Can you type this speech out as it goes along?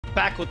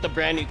Back with the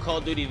brand new Call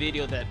of Duty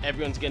video that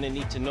everyone's gonna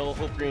need to know.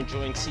 Hope you're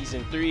enjoying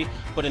season 3.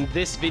 But in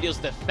this video is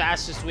the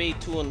fastest way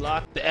to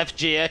unlock the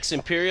FJX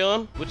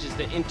Imperium, which is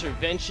the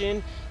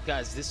intervention.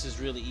 Guys, this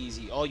is really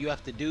easy. All you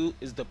have to do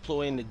is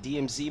deploy in the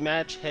DMZ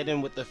match, head in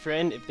with a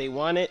friend if they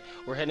want it,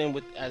 or head in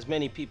with as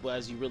many people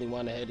as you really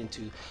want to head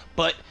into.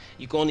 But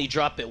you can only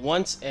drop it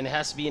once, and it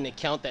has to be an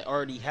account that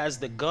already has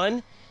the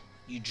gun.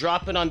 You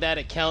drop it on that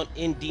account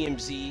in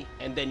DMZ,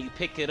 and then you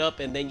pick it up,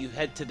 and then you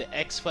head to the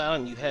Exfil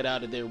and you head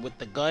out of there with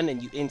the gun,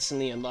 and you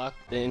instantly unlock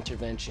the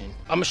intervention.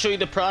 I'm gonna show you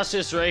the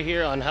process right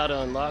here on how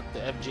to unlock the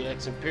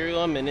FJX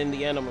Imperium, and in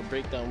the end I'm gonna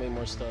break down way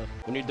more stuff.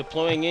 When you're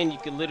deploying in, you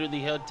can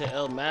literally head to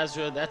El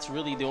Mazrah. That's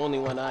really the only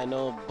one I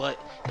know, but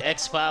the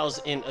Exfils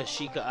in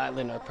Ashika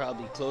Island are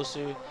probably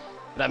closer.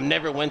 But I've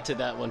never went to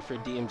that one for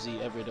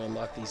DMZ ever to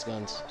unlock these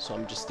guns, so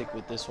I'm just stick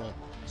with this one.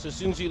 So as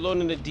soon as you load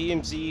in the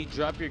DMZ,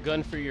 drop your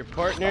gun for your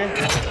partner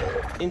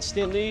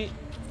instantly,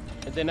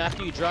 and then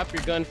after you drop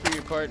your gun for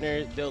your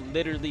partner, they'll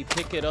literally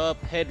pick it up,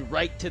 head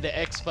right to the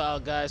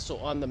Exfil, guys. So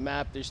on the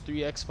map there's 3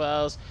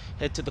 Exfils.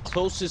 Head to the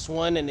closest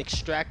one and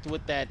extract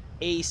with that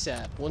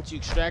ASAP. Once you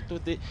extract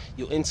with it,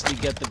 you'll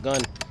instantly get the gun.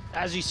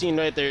 As you've seen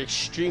right there,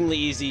 extremely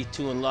easy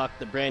to unlock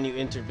the brand new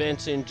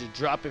intervention. Just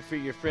drop it for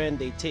your friend,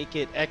 they take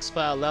it,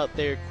 Exfil out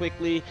there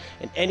quickly.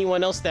 And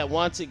anyone else that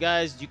wants it,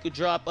 guys, you could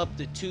drop up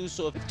to 2.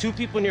 So if 2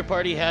 people in your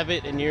party have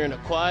it and you're in a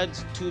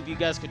quads, 2 of you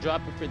guys could drop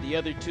it for the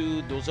other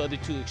 2. Those other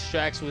 2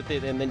 extracts with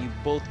it, and then you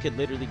both could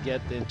literally get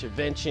the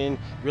intervention.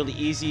 Really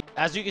easy.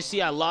 As you can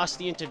see, I lost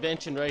the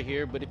intervention right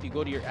here, but if you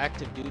go to your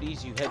active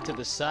duties, you head to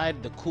the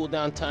side. The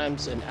cooldown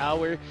time's an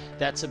hour.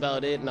 That's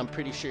about it, and I'm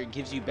pretty sure it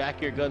gives you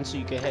back your gun so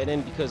you can head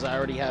in, because I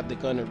already have the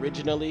gun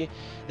originally.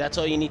 That's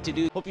all you need to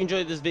do. Hope you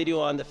enjoyed this video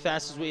on the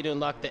fastest way to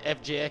unlock the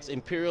FJX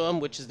Imperium,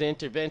 which is the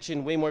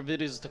intervention. Way more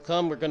videos to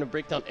come. We're going to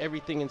break down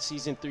everything in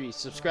season 3.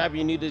 Subscribe if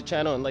you're new to the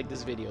channel and like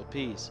this video.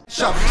 Peace.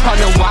 Got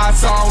a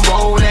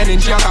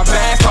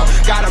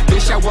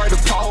bitch that work the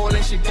pole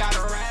and she got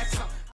a rack.